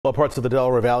Well, parts of the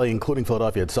Delaware Valley, including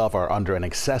Philadelphia itself, are under an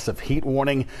excessive heat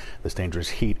warning. This dangerous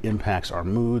heat impacts our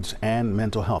moods and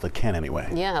mental health. It can anyway.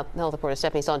 Yeah, health reporter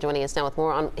Stephanie Saul joining us now with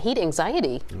more on heat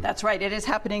anxiety. That's right. It is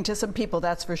happening to some people,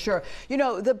 that's for sure. You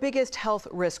know, the biggest health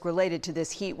risk related to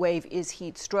this heat wave is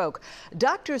heat stroke.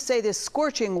 Doctors say this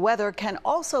scorching weather can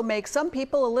also make some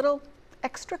people a little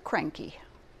extra cranky.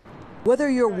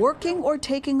 Whether you're working or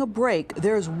taking a break,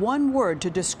 there's one word to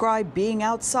describe being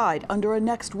outside under a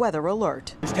next weather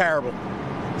alert. It's terrible.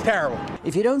 It's terrible.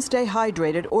 If you don't stay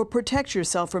hydrated or protect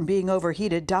yourself from being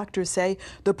overheated, doctors say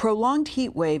the prolonged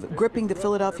heat wave gripping the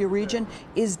Philadelphia region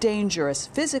is dangerous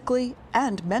physically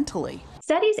and mentally.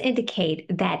 Studies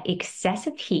indicate that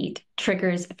excessive heat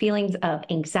triggers feelings of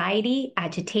anxiety,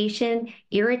 agitation,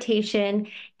 irritation,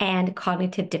 and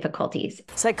cognitive difficulties.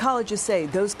 Psychologists say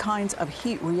those kinds of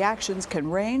heat reactions can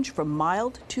range from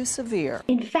mild to severe.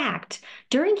 In fact,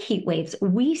 during heat waves,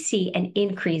 we see an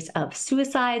increase of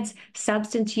suicides,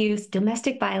 substance use,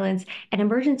 domestic violence, and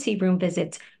emergency room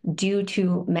visits due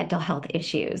to mental health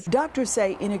issues. Doctors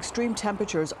say in extreme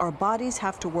temperatures, our bodies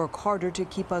have to work harder to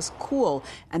keep us cool,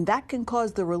 and that can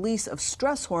cause the release of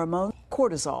stress hormone,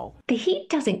 cortisol. The heat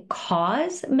doesn't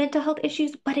cause mental health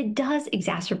issues, but it does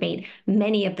exacerbate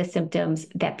many of the symptoms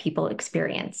that people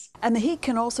experience. And the heat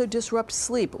can also disrupt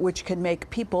sleep, which can make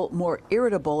people more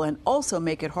irritable and also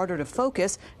make it harder to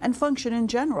focus and function in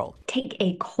general. Take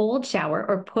a cold shower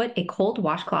or put a cold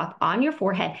washcloth on your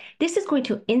forehead. This is going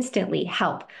to instantly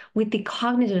help with the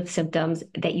cognitive symptoms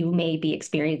that you may be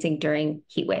experiencing during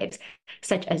heat waves,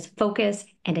 such as focus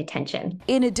and attention.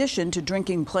 In addition to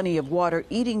drinking plenty of water,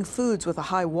 eating foods with a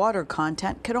high water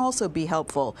content can also be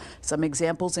helpful. Some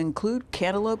examples include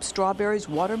cantaloupe, strawberries,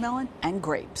 watermelon, and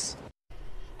grapes.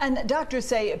 And doctors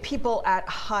say people at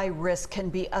high risk can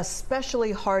be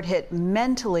especially hard hit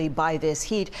mentally by this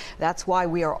heat. That's why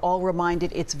we are all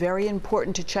reminded it's very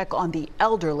important to check on the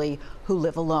elderly who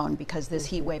live alone, because this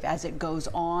heat wave, as it goes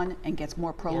on and gets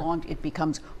more prolonged, it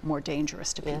becomes more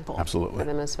dangerous to people. Absolutely. For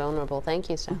the most vulnerable. Thank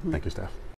you, Steph. Thank you, Steph.